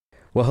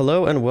Well,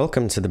 hello and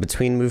welcome to the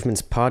Between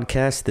Movements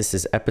podcast. This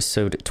is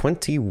episode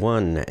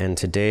 21, and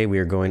today we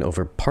are going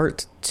over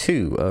part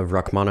 2 of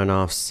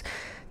Rachmaninoff's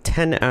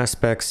 10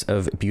 aspects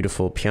of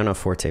beautiful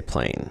pianoforte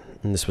playing.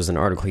 And this was an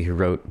article he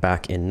wrote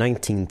back in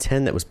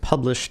 1910 that was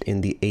published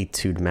in the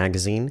Etude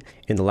magazine.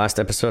 In the last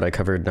episode, I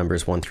covered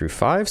numbers 1 through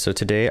 5, so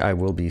today I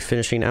will be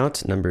finishing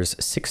out numbers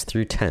 6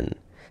 through 10.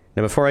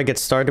 Now, before I get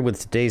started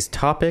with today's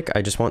topic,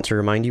 I just want to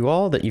remind you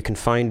all that you can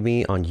find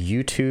me on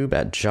YouTube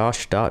at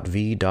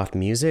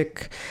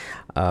josh.v.music,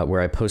 where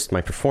I post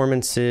my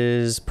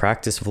performances,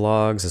 practice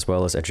vlogs, as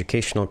well as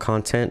educational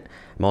content.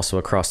 I'm also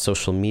across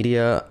social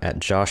media at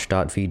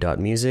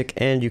josh.v.music,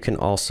 and you can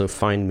also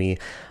find me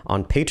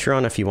on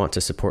Patreon if you want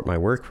to support my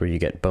work, where you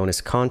get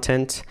bonus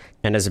content.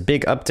 And as a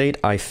big update,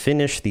 I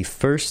finished the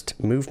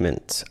first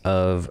movement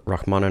of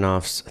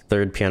Rachmaninoff's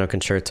third piano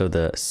concerto,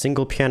 the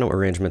single piano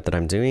arrangement that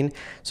I'm doing.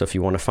 So if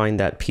you want to find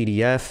that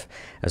PDF,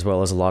 as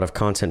well as a lot of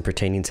content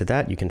pertaining to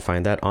that, you can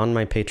find that on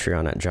my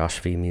Patreon at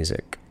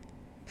joshvmusic.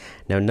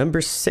 Now,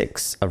 number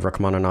 6 of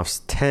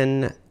Rachmaninoff's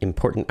 10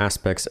 important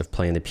aspects of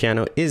playing the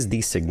piano is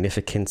the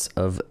significance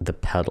of the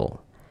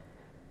pedal.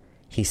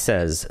 He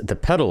says, "The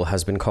pedal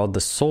has been called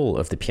the soul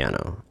of the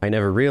piano. I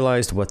never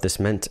realized what this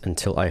meant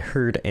until I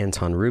heard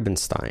Anton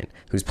Rubinstein,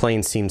 whose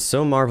playing seemed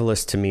so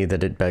marvelous to me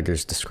that it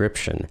beggars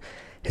description.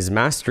 His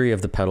mastery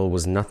of the pedal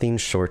was nothing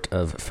short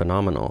of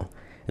phenomenal.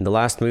 In the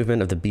last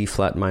movement of the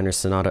B-flat minor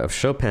sonata of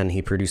Chopin,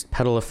 he produced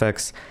pedal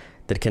effects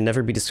that can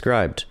never be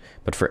described,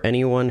 but for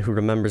anyone who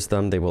remembers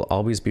them, they will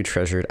always be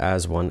treasured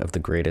as one of the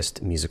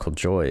greatest musical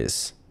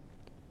joys."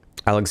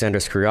 Alexander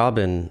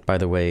Scriabin, by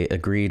the way,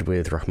 agreed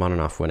with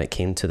Rachmaninoff when it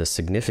came to the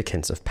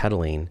significance of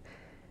pedaling,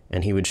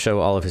 and he would show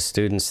all of his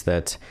students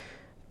that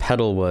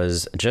pedal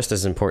was just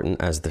as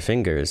important as the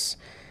fingers.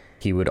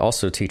 He would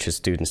also teach his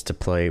students to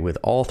play with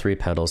all 3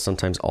 pedals,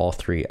 sometimes all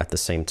 3 at the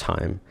same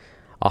time.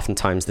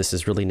 Oftentimes, this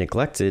is really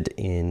neglected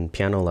in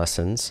piano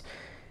lessons.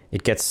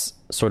 It gets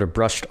sort of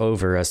brushed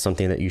over as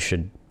something that you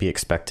should be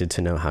expected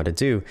to know how to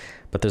do,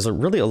 but there's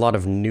really a lot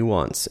of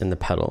nuance in the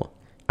pedal.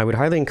 I would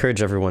highly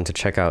encourage everyone to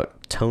check out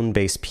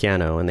Tone-Based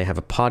Piano, and they have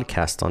a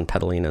podcast on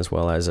pedaling as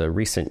well as a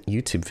recent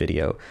YouTube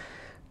video.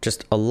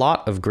 Just a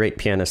lot of great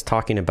pianists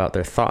talking about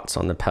their thoughts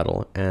on the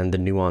pedal and the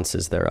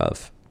nuances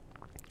thereof.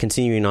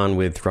 Continuing on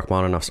with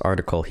Rachmaninoff's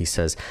article, he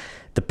says,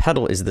 "The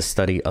pedal is the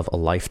study of a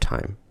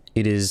lifetime.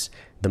 It is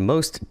the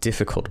most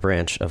difficult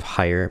branch of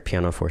higher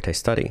pianoforte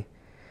study.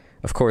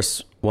 Of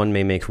course, one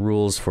may make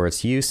rules for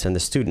its use, and the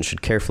student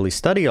should carefully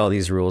study all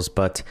these rules,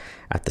 but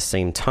at the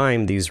same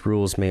time, these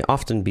rules may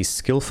often be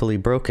skillfully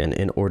broken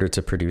in order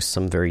to produce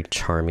some very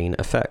charming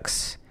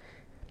effects."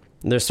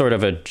 There's sort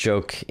of a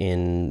joke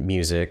in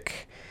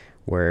music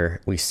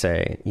where we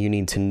say, you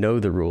need to know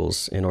the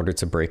rules in order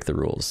to break the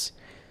rules.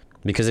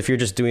 Because if you're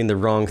just doing the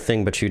wrong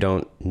thing, but you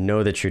don't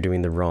know that you're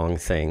doing the wrong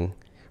thing,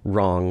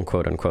 wrong,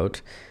 quote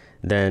unquote,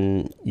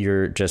 then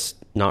you're just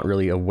not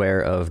really aware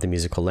of the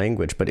musical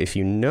language. But if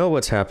you know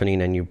what's happening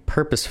and you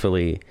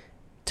purposefully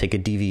take a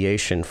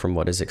deviation from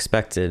what is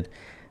expected,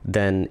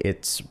 then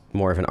it's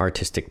more of an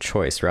artistic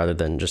choice rather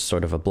than just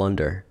sort of a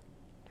blunder.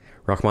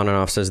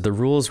 Rachmaninoff says, "The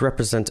rules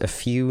represent a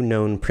few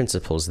known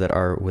principles that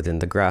are within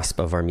the grasp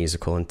of our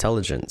musical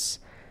intelligence.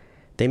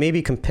 They may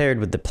be compared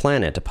with the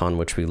planet upon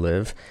which we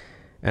live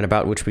and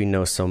about which we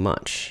know so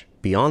much.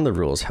 Beyond the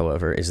rules,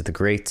 however, is the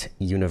great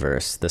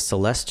universe, the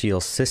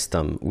celestial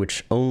system,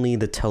 which only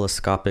the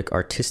telescopic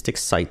artistic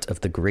sight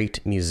of the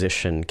great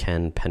musician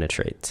can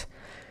penetrate.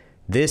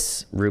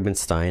 This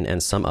Rubinstein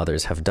and some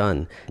others have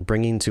done,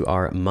 bringing to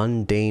our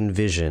mundane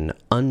vision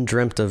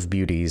undreamt of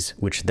beauties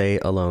which they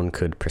alone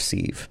could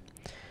perceive."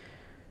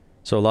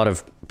 So a lot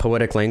of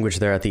poetic language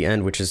there at the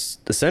end, which is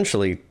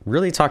essentially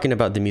really talking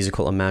about the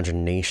musical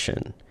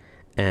imagination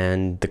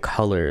and the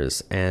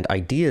colors and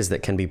ideas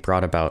that can be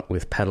brought about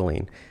with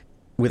pedaling.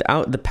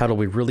 Without the pedal,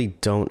 we really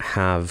don't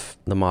have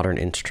the modern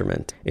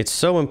instrument. It's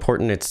so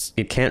important,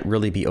 it can't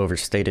really be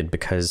overstated,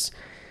 because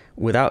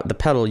without the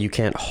pedal, you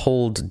can't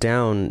hold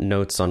down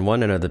notes on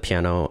one end of the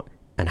piano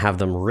and have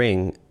them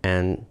ring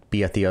and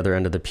be at the other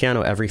end of the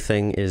piano.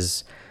 Everything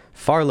is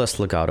far less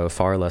legato,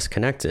 far less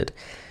connected.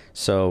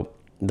 So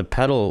the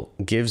pedal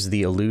gives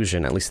the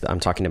illusion, at least I'm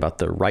talking about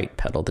the right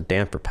pedal, the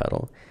damper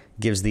pedal,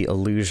 gives the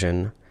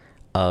illusion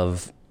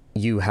of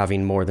you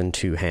having more than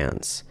 2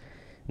 hands.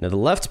 Now, the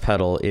left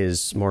pedal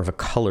is more of a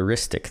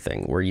coloristic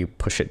thing where you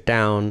push it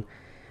down.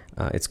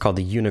 It's called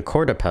the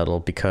unicorda pedal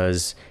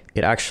because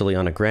it actually,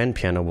 on a grand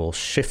piano, will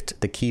shift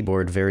the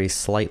keyboard very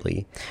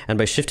slightly. And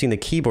by shifting the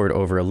keyboard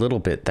over a little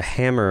bit, the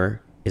hammer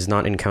is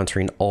not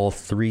encountering all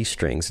 3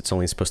 strings. It's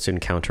only supposed to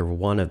encounter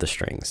one of the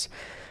strings.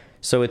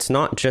 So it's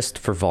not just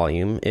for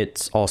volume,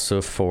 it's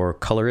also for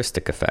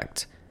coloristic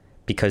effect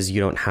because you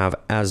don't have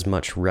as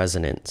much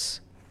resonance.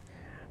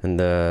 And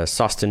the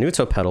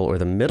sostenuto pedal, or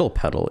the middle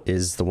pedal,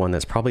 is the one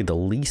that's probably the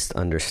least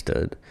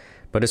understood,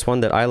 but it's one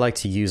that I like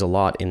to use a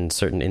lot in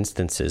certain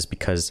instances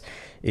because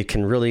it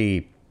can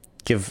really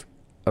give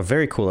a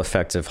very cool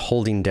effect of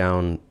holding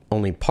down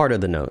only part of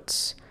the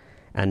notes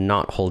and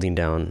not holding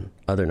down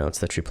other notes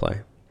that you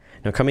play.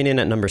 Now, coming in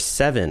at number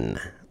 7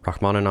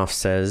 Rachmaninoff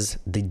says,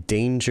 "The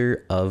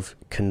danger of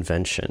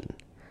convention.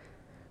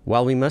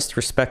 While we must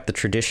respect the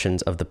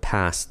traditions of the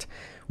past,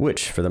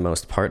 which for the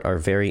most part are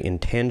very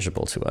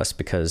intangible to us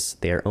because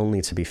they are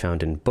only to be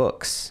found in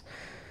books,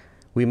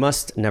 we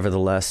must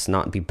nevertheless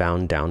not be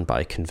bound down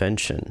by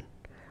convention.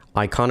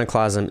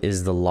 Iconoclasm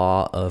is the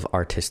law of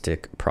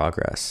artistic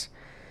progress."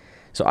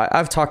 So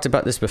I've talked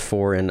about this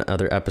before in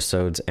other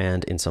episodes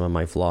and in some of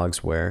my vlogs,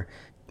 where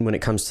when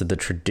it comes to the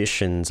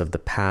traditions of the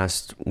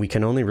past, we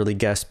can only really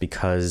guess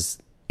because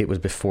it was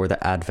before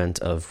the advent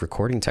of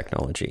recording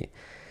technology.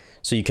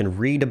 So you can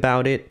read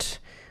about it,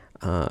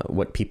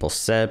 what people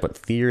said, what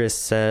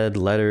theorists said,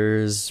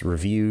 letters,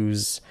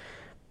 reviews,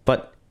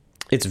 but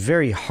it's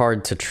very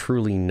hard to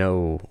truly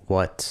know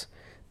what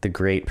the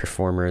great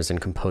performers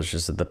and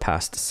composers of the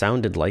past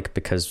sounded like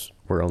because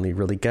we're only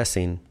really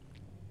guessing.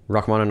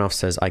 Rachmaninoff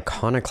says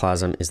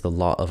iconoclasm is the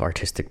law of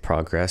artistic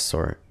progress,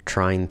 or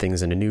trying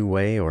things in a new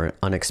way or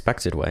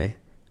unexpected way.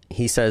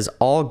 He says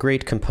all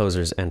great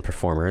composers and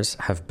performers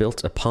have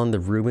built upon the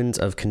ruins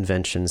of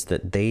conventions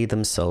that they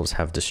themselves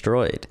have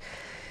destroyed.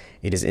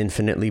 It is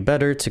infinitely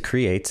better to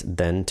create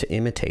than to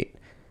imitate.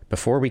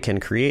 Before we can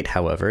create,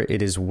 however,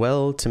 it is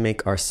well to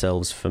make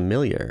ourselves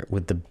familiar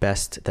with the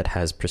best that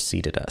has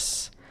preceded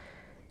us.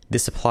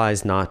 This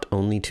applies not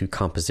only to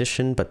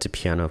composition, but to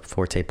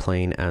pianoforte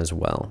playing as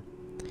well.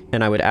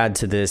 And I would add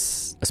to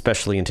this,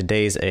 especially in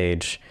today's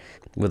age,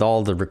 with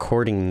all the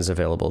recordings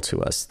available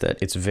to us, that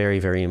it's very,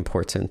 very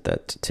important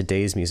that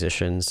today's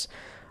musicians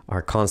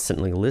are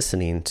constantly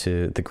listening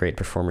to the great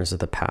performers of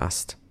the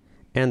past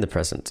and the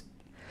present.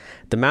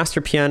 The master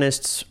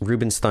pianists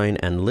Rubinstein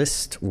and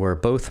Liszt were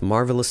both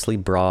marvelously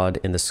broad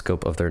in the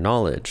scope of their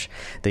knowledge.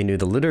 They knew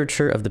the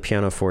literature of the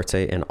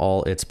pianoforte in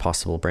all its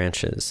possible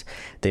branches.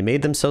 They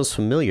made themselves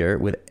familiar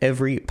with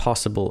every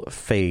possible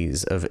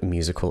phase of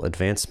musical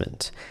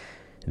advancement.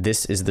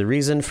 This is the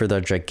reason for their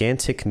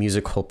gigantic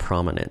musical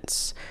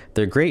prominence.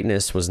 Their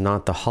greatness was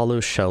not the hollow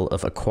shell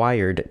of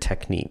acquired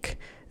technique.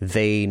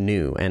 They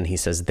knew, and he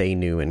says they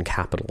knew in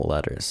capital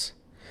letters.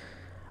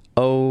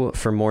 Oh,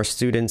 for more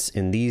students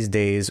in these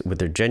days with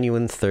their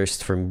genuine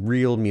thirst for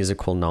real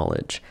musical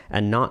knowledge,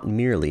 and not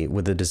merely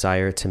with the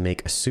desire to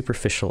make a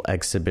superficial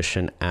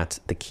exhibition at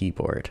the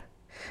keyboard.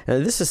 Now,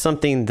 this is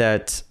something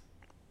that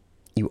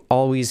you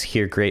always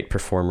hear great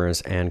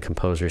performers and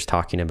composers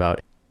talking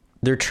about.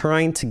 They're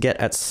trying to get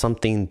at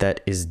something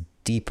that is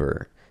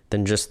deeper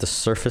than just the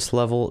surface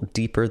level,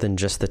 deeper than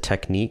just the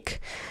technique,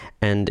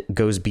 and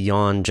goes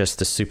beyond just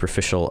the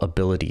superficial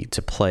ability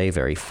to play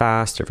very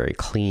fast or very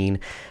clean.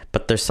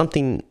 But there's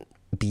something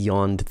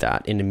beyond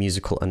that in a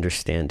musical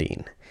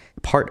understanding.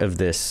 Part of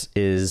this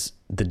is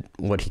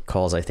what he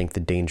calls, I think,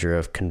 the danger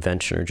of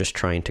convention, or just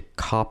trying to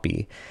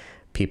copy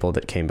people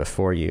that came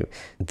before you.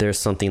 There's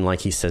something,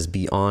 like he says,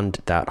 beyond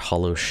that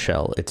hollow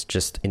shell. It's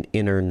just an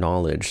inner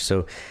knowledge.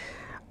 So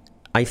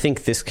I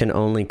think this can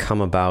only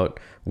come about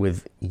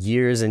with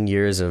years and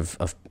years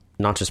of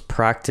not just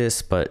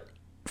practice, but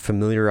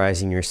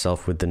familiarizing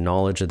yourself with the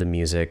knowledge of the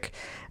music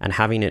and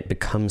having it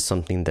become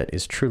something that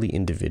is truly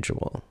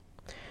individual.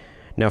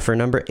 Now, for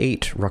number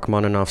 8,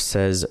 Rachmaninoff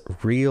says,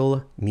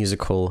 real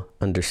musical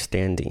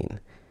understanding.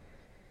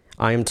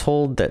 I am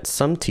told that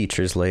some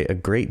teachers lay a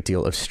great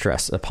deal of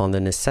stress upon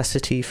the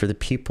necessity for the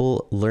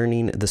pupil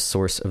learning the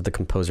source of the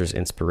composer's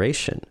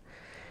inspiration.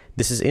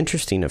 This is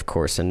interesting, of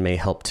course, and may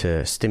help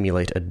to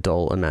stimulate a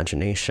dull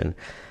imagination.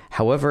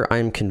 However, I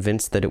am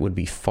convinced that it would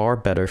be far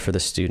better for the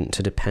student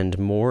to depend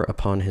more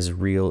upon his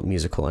real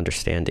musical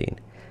understanding.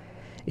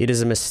 It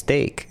is a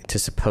mistake to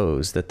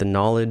suppose that the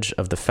knowledge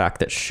of the fact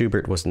that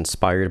Schubert was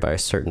inspired by a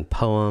certain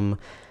poem,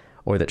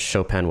 or that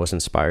Chopin was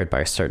inspired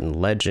by a certain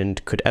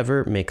legend, could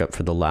ever make up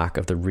for the lack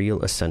of the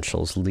real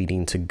essentials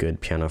leading to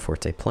good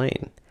pianoforte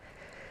playing.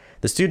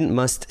 The student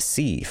must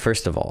see,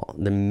 first of all,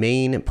 the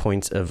main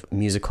points of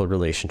musical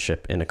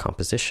relationship in a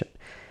composition.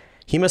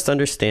 He must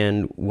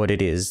understand what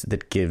it is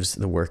that gives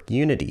the work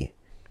unity.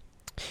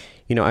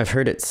 You know, I've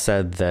heard it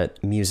said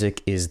that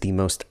music is the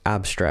most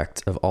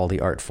abstract of all the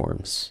art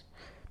forms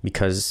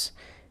because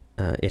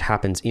it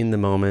happens in the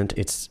moment.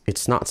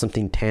 It's not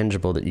something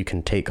tangible that you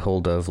can take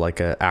hold of like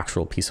an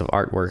actual piece of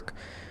artwork,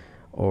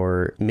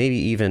 or maybe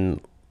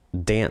even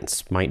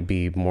dance might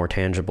be more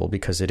tangible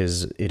because it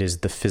is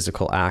the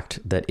physical act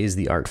that is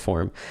the art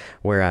form,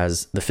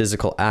 whereas the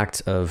physical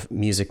act of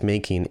music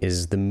making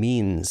is the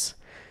means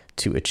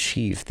to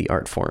achieve the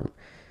art form.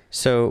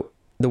 So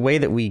the way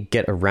that we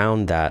get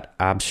around that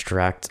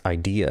abstract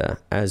idea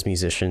as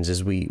musicians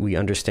is we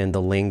understand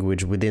the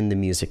language within the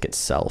music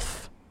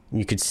itself.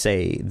 You could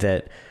say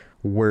that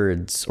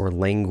words or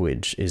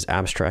language is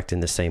abstract in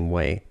the same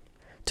way.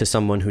 To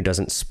someone who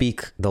doesn't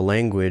speak the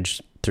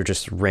language, they're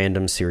just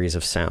random series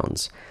of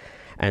sounds.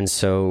 And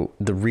so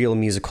the real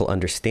musical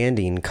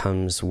understanding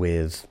comes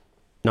with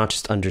not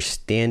just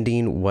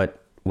understanding what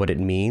it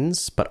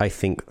means, but I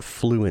think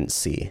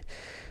fluency.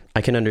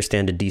 I can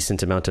understand a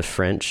decent amount of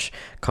French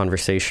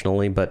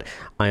conversationally, but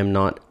I am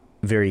not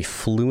very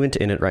fluent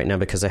in it right now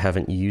because I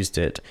haven't used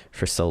it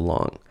for so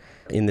long.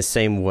 In the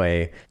same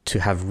way, to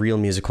have real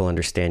musical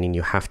understanding,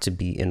 you have to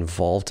be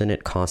involved in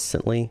it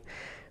constantly,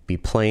 be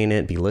playing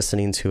it, be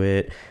listening to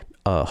it,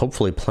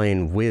 hopefully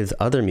playing with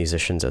other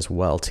musicians as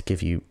well to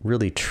give you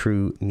really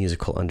true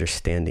musical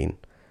understanding.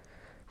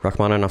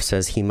 Rachmaninoff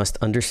says he must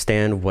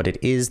understand what it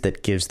is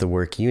that gives the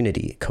work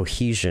unity,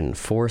 cohesion,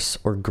 force,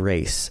 or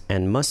grace,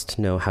 and must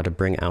know how to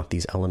bring out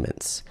these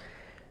elements.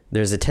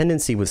 There's a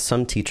tendency with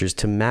some teachers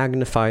to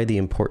magnify the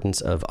importance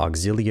of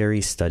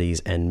auxiliary studies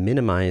and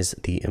minimize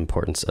the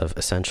importance of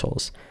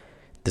essentials.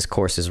 This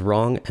course is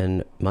wrong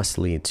and must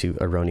lead to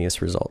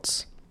erroneous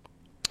results.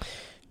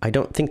 I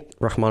don't think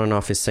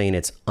Rachmaninoff is saying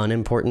it's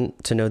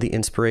unimportant to know the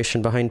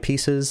inspiration behind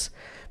pieces,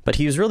 but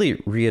he was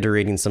really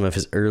reiterating some of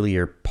his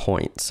earlier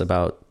points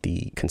about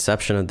the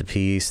conception of the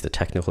piece, the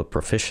technical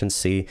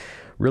proficiency,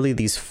 really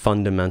these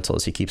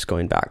fundamentals. He keeps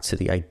going back to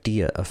the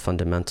idea of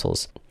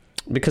fundamentals.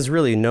 Because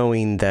really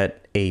knowing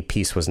that a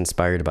piece was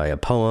inspired by a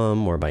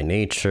poem or by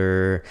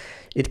nature,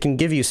 it can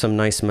give you some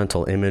nice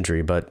mental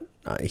imagery, but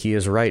he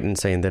is right in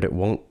saying that it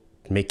won't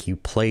make you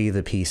play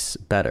the piece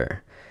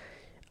better.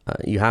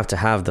 You have to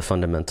have the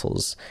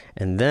fundamentals,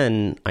 and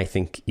then I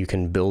think you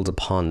can build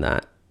upon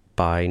that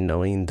by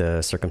knowing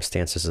the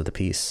circumstances of the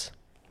piece.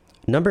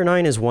 Number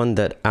 9 is one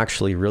that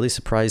actually really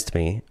surprised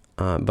me,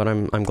 but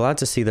I'm glad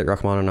to see that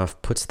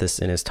Rachmaninoff puts this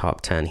in his top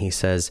 10. He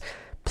says,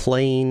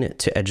 playing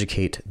to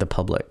educate the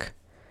public.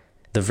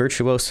 The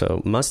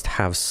virtuoso must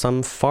have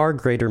some far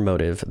greater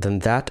motive than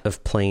that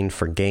of playing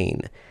for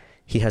gain.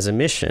 He has a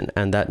mission,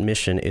 and that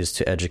mission is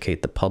to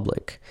educate the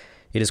public.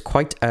 It is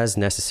quite as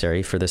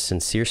necessary for the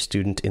sincere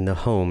student in the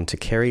home to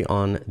carry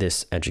on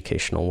this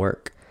educational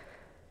work.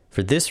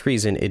 For this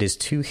reason, it is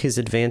to his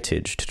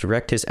advantage to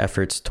direct his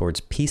efforts towards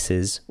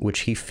pieces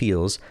which he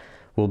feels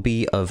will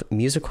be of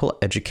musical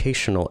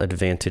educational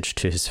advantage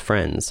to his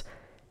friends.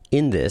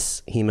 In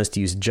this, he must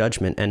use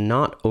judgment and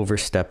not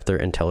overstep their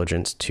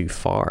intelligence too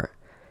far.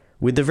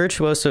 With the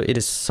virtuoso, it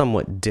is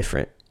somewhat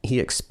different. He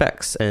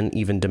expects and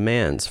even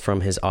demands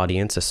from his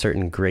audience a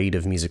certain grade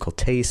of musical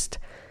taste,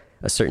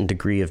 a certain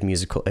degree of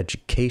musical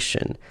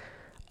education.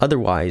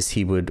 Otherwise,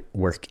 he would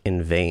work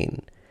in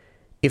vain.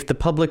 If the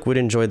public would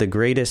enjoy the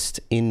greatest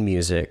in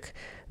music,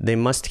 they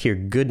must hear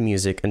good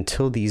music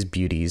until these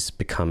beauties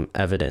become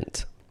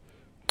evident.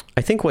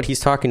 I think what he's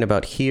talking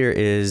about here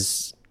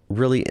is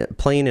really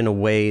playing in a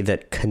way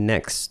that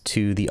connects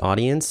to the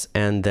audience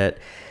and that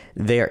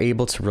they are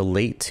able to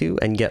relate to,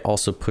 and yet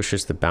also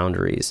pushes the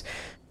boundaries.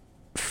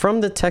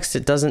 From the text,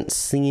 it doesn't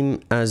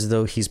seem as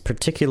though he's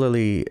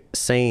particularly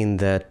saying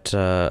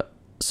that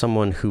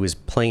someone who is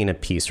playing a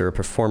piece or a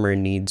performer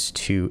needs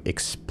to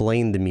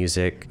explain the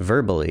music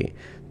verbally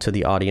to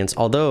the audience,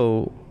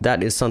 although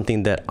that is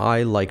something that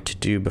I like to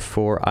do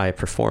before I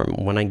perform.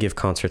 When I give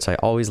concerts, I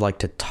always like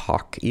to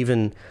talk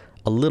even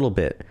a little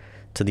bit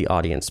to the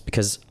audience,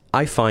 because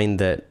I find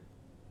that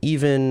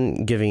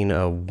even giving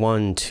a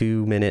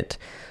 1-2 minute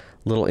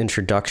little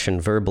introduction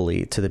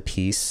verbally to the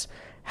piece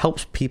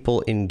helps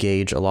people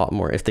engage a lot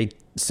more. If they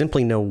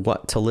simply know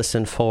what to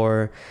listen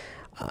for,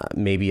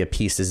 maybe a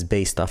piece is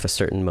based off a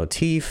certain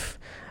motif,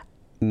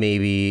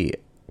 maybe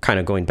kind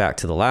of going back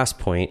to the last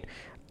point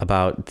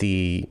about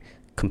the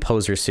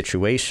composer's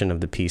situation of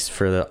the piece.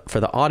 For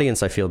the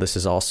audience, I feel this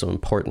is also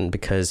important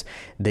because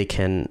they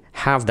can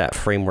have that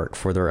framework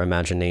for their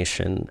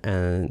imagination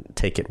and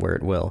take it where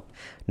it will.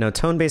 Now,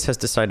 Tonebase has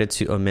decided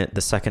to omit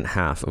the second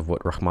half of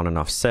what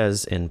Rachmaninoff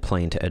says in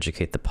Playing to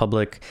Educate the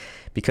Public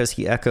because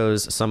he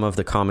echoes some of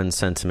the common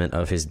sentiment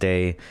of his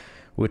day,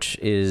 which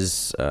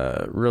is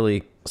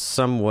really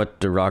somewhat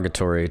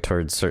derogatory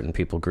towards certain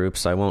people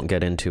groups. I won't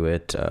get into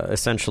it.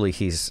 Essentially,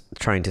 he's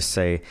trying to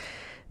say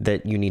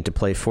that you need to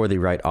play for the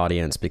right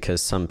audience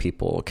because some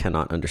people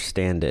cannot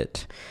understand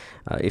it.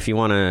 If you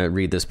want to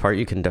read this part,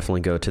 you can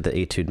definitely go to the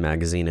Etude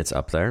magazine. It's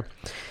up there.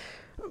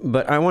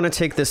 But I want to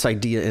take this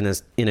idea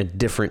in a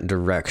different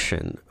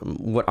direction.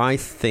 What I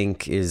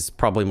think is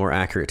probably more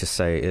accurate to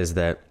say is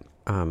that,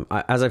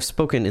 as I've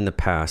spoken in the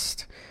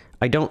past,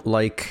 I don't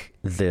like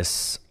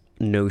this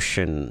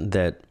notion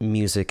that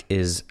music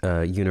is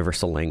a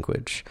universal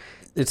language.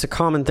 It's a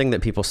common thing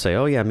that people say,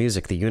 oh yeah,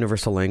 music, the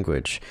universal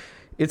language.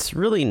 It's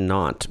really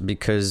not,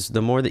 because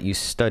the more that you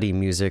study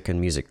music and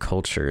music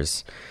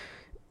cultures,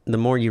 the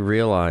more you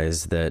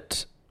realize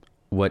that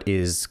what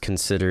is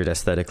considered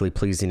aesthetically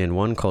pleasing in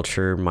one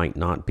culture might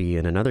not be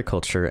in another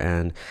culture,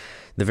 and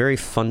the very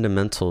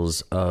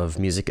fundamentals of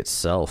music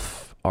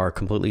itself are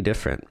completely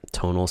different.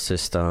 Tonal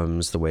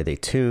systems, the way they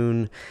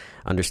tune,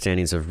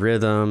 understandings of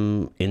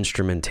rhythm,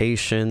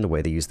 instrumentation, the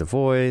way they use the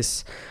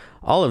voice,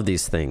 all of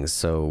these things.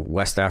 So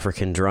West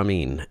African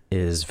drumming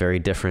is very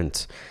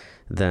different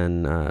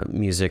than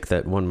music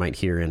that one might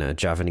hear in a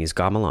Javanese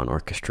gamelan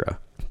orchestra.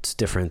 It's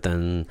different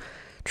than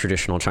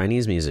traditional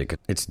Chinese music.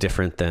 It's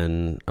different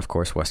than, of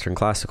course, Western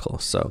classical.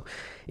 So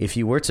if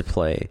you were to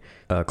play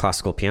a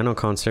classical piano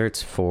concert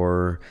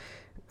for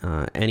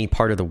any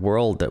part of the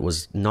world that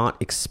was not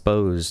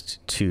exposed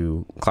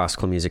to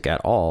classical music at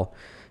all,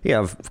 yeah,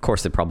 of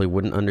course, they probably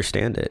wouldn't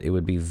understand it. It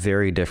would be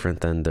very different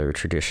than their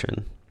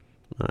tradition.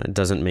 It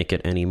doesn't make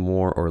it any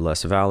more or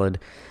less valid.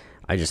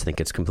 I just think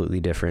it's completely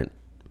different.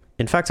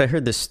 In fact, I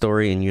heard this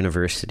story in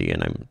university,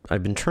 and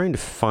I've been trying to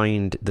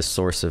find the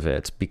source of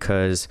it,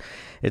 because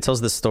it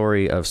tells the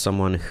story of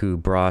someone who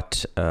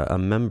brought a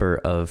member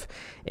of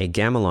a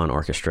gamelan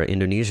orchestra,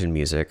 Indonesian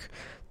music,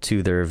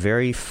 to their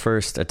very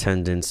first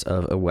attendance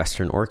of a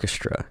Western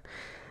orchestra.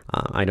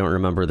 I don't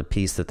remember the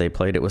piece that they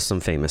played. It was some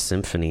famous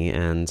symphony,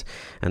 and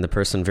the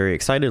person very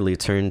excitedly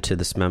turned to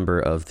this member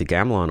of the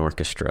gamelan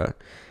orchestra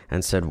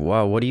and said,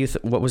 "Wow,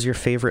 what was your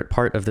favorite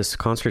part of this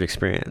concert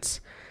experience?"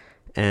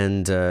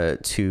 And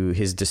to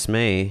his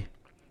dismay,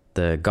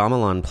 the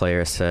gamelan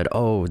player said,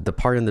 "Oh, the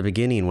part in the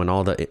beginning when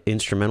all the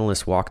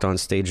instrumentalists walked on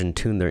stage and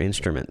tuned their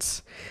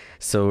instruments."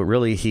 So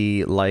really,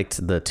 he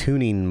liked the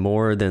tuning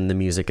more than the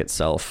music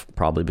itself,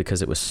 probably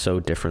because it was so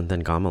different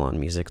than gamelan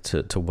music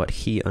to what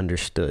he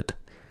understood.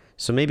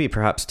 So maybe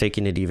perhaps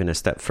taking it even a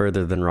step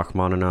further than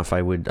Rachmaninoff,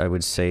 I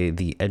would say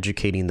the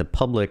educating the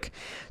public,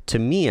 to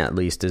me at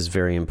least, is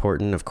very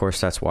important. Of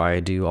course, that's why I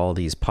do all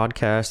these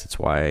podcasts. It's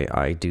why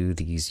I do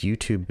these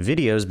YouTube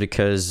videos,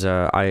 because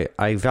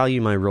I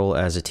value my role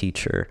as a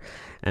teacher,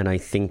 and I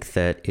think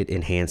that it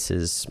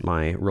enhances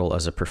my role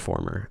as a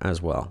performer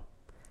as well.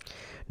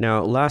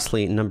 Now,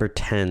 lastly, number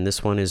 10,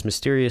 this one is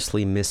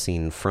mysteriously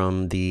missing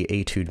from the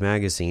Etude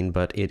magazine,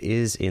 but it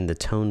is in the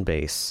Tone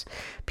Base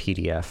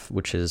PDF,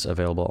 which is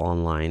available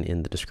online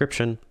in the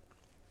description.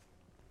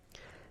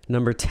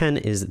 Number 10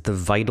 is the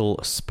vital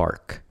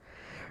spark.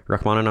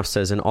 Rachmaninoff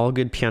says, in all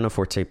good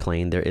pianoforte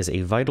playing, there is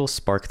a vital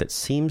spark that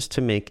seems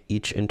to make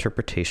each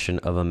interpretation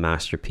of a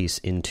masterpiece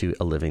into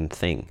a living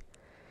thing.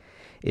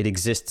 It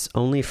exists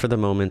only for the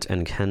moment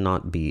and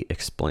cannot be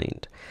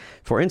explained.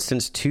 For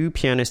instance, two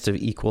pianists of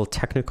equal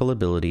technical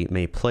ability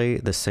may play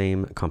the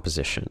same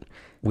composition.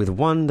 With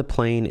one, the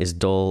playing is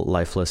dull,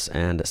 lifeless,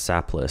 and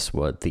sapless.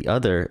 With the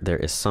other, there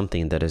is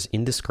something that is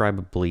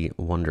indescribably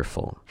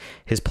wonderful.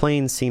 His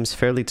playing seems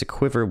fairly to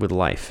quiver with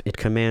life. It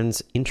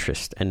commands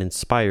interest and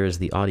inspires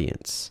the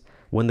audience.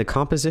 When the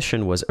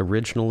composition was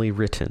originally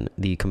written,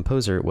 the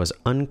composer was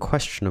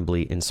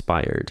unquestionably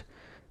inspired.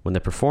 When the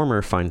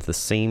performer finds the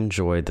same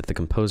joy that the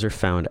composer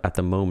found at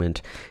the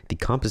moment the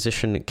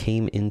composition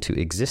came into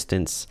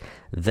existence,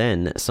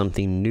 then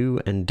something new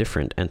and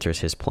different enters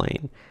his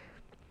playing.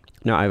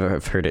 Now,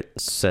 I've heard it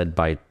said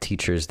by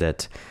teachers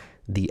that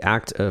the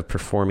act of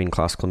performing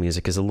classical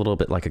music is a little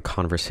bit like a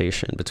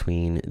conversation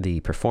between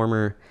the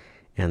performer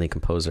and the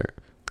composer.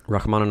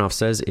 Rachmaninoff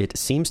says it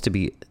seems to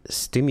be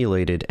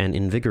stimulated and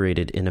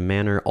invigorated in a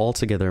manner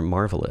altogether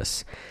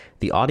marvelous.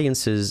 The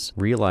audiences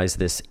realize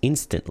this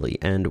instantly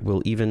and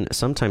will even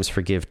sometimes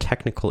forgive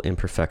technical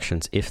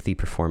imperfections if the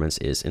performance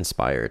is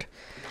inspired.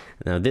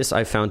 Now, this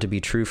I found to be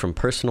true from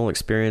personal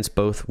experience,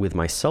 both with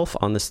myself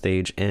on the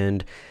stage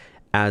and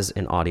as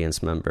an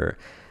audience member.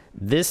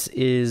 This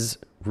is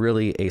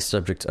really a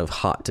subject of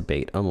hot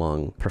debate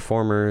among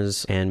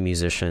performers and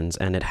musicians,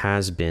 and it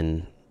has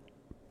been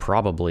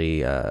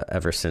probably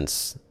ever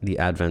since the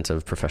advent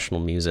of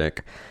professional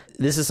music.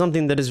 This is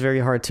something that is very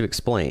hard to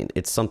explain.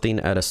 It's something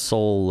at a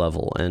soul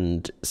level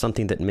and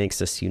something that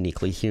makes us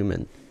uniquely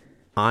human.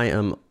 I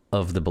am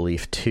of the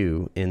belief,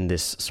 too, in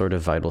this sort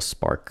of vital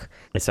spark.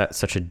 It's at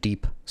such a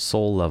deep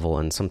soul level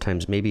and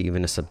sometimes maybe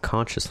even a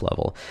subconscious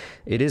level.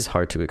 It is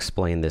hard to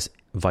explain this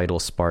vital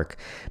spark,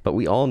 but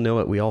we all know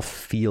it, we all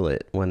feel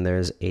it when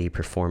there's a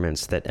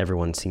performance that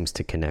everyone seems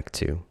to connect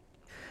to.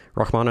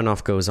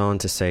 Rachmaninoff goes on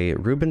to say,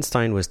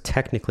 Rubinstein was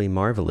technically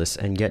marvelous,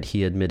 and yet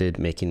he admitted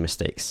making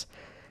mistakes.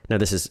 Now,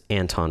 this is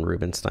Anton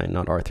Rubinstein,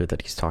 not Arthur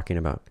that he's talking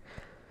about.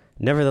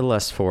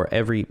 Nevertheless, for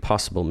every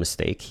possible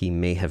mistake he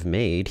may have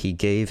made, he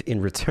gave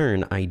in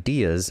return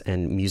ideas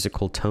and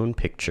musical tone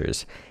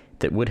pictures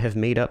that would have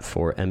made up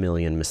for a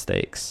million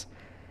mistakes.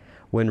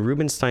 When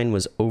Rubinstein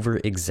was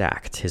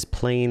over-exact, his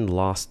playing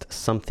lost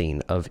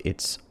something of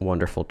its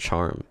wonderful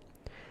charm.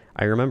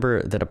 I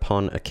remember that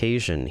upon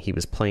occasion he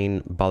was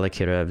playing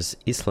Balakirev's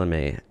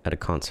Islame at a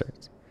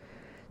concert.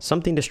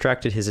 Something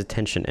distracted his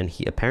attention and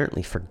he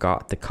apparently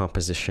forgot the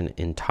composition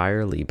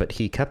entirely, but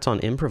he kept on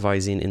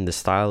improvising in the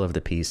style of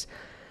the piece,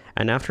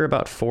 and after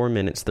about 4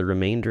 minutes the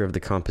remainder of the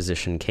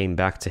composition came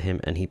back to him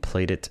and he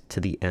played it to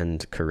the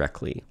end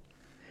correctly.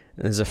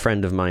 There's a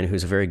friend of mine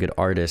who's a very good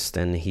artist,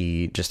 and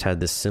he just had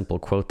this simple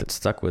quote that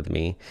stuck with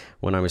me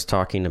when I was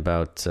talking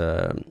about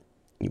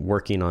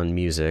working on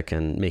music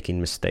and making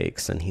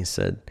mistakes, and he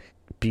said,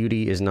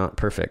 beauty is not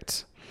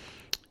perfect.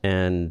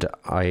 And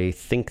I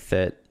think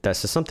that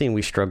that's just something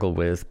we struggle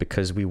with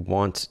because we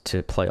want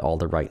to play all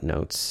the right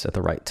notes at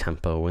the right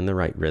tempo and the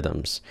right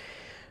rhythms.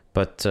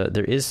 But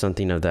there is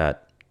something of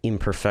that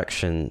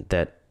imperfection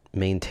that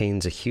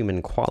maintains a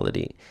human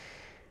quality.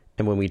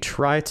 And when we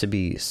try to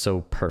be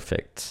so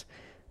perfect,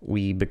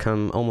 we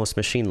become almost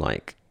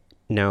machine-like.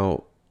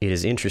 Now, it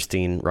is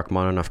interesting,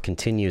 Rachmaninoff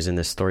continues in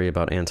this story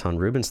about Anton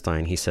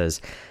Rubinstein. He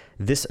says,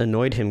 this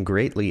annoyed him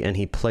greatly, and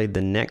he played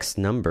the next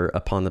number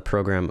upon the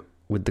program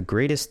with the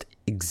greatest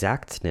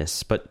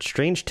exactness, but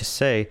strange to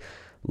say,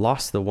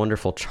 lost the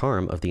wonderful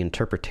charm of the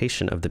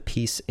interpretation of the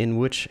piece in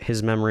which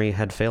his memory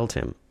had failed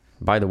him.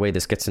 By the way,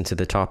 this gets into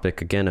the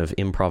topic again of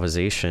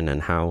improvisation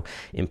and how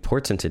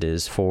important it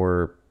is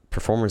for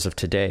performers of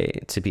today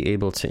to be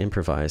able to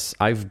improvise.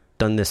 I've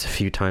done this a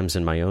few times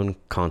in my own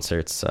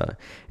concerts.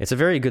 It's a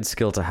very good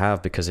skill to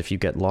have, because if you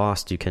get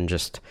lost, you can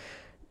just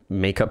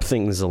make up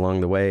things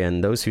along the way,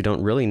 and those who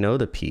don't really know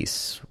the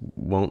piece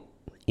won't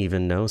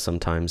even know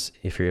sometimes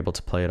if you're able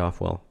to play it off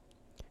well.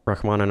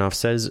 Rachmaninoff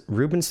says,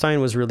 Rubinstein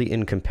was really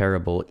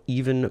incomparable,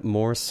 even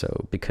more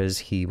so because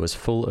he was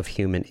full of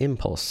human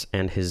impulse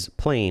and his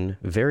playing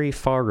very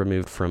far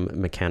removed from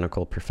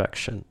mechanical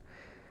perfection.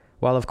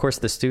 While of course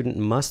the student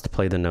must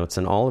play the notes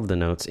and all of the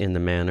notes in the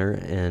manner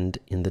and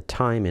in the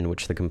time in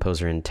which the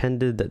composer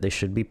intended that they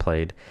should be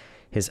played,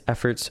 his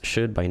efforts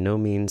should by no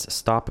means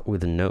stop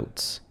with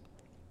notes.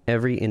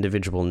 Every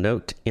individual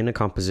note in a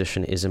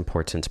composition is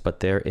important, but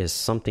there is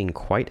something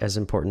quite as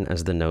important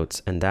as the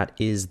notes, and that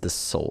is the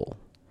soul.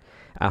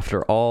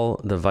 After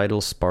all, the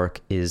vital spark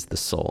is the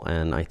soul,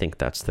 and I think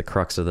that's the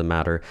crux of the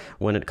matter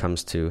when it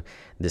comes to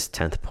this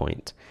 10th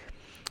point.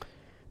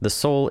 The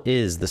soul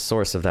is the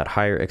source of that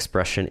higher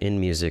expression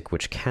in music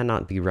which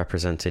cannot be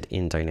represented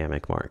in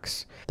dynamic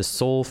marks. The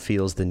soul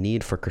feels the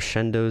need for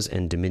crescendos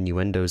and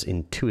diminuendos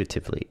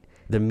intuitively.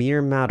 The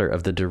mere matter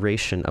of the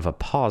duration of a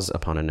pause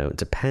upon a note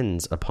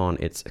depends upon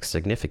its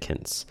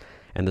significance,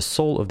 and the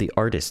soul of the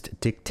artist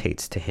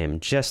dictates to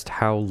him just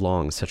how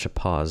long such a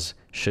pause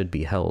should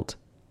be held.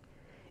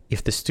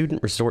 If the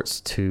student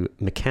resorts to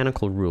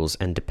mechanical rules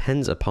and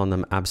depends upon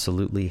them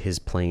absolutely, his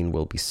playing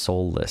will be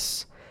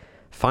soulless.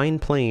 Fine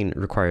playing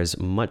requires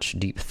much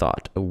deep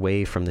thought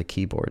away from the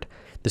keyboard.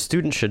 The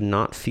student should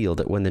not feel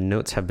that when the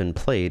notes have been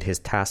played, his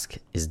task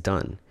is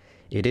done.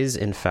 It is,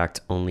 in fact,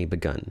 only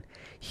begun.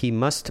 He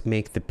must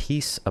make the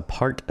piece a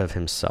part of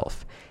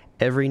himself.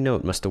 Every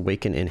note must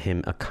awaken in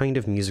him a kind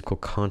of musical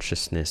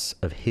consciousness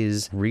of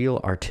his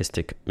real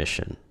artistic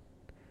mission.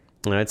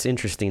 Now, it's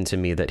interesting to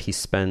me that he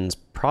spends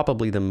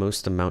probably the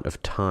most amount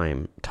of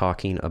time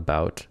talking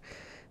about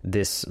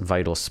this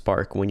vital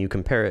spark. When you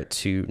compare it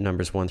to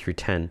numbers 1 through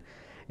 10,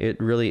 it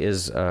really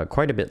is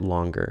quite a bit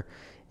longer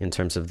in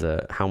terms of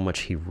how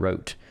much he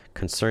wrote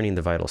concerning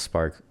the vital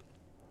spark.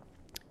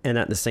 And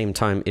at the same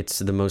time, it's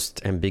the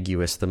most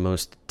ambiguous, the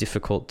most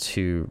difficult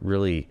to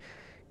really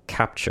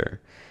capture,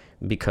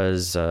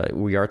 because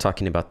we are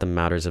talking about the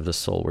matters of the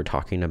soul. We're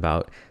talking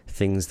about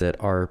things that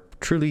are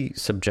truly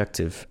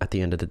subjective at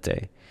the end of the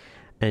day.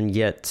 And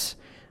yet,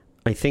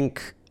 I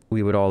think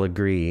we would all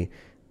agree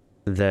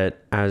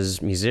that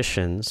as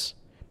musicians,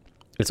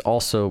 it's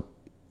also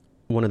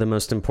one of the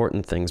most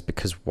important things,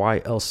 because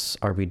why else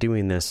are we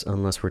doing this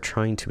unless we're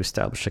trying to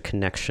establish a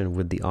connection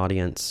with the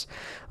audience,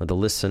 or the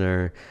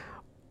listener,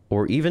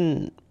 or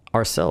even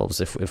ourselves?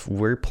 If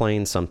we're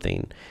playing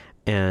something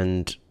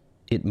and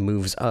it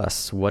moves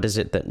us, what is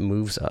it that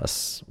moves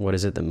us? What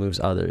is it that moves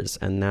others?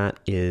 And that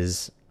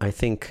is, I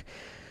think,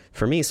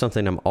 for me,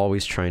 something I'm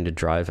always trying to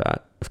drive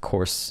at. Of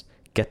course,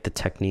 get the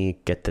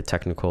technique, get the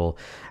technical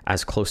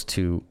as close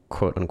to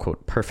quote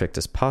unquote perfect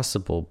as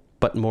possible,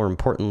 but more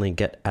importantly,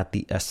 get at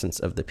the essence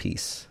of the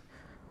piece.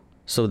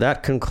 So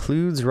that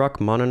concludes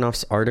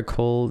Rachmaninoff's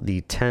article,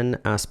 The 10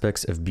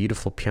 Aspects of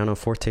Beautiful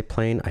Pianoforte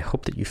Playing. I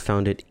hope that you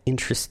found it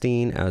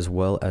interesting as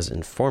well as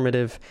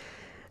informative.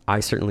 I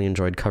certainly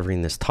enjoyed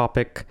covering this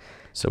topic.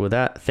 So with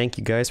that, thank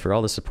you guys for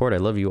all the support. I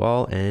love you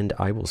all, and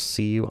I will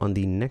see you on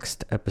the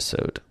next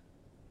episode.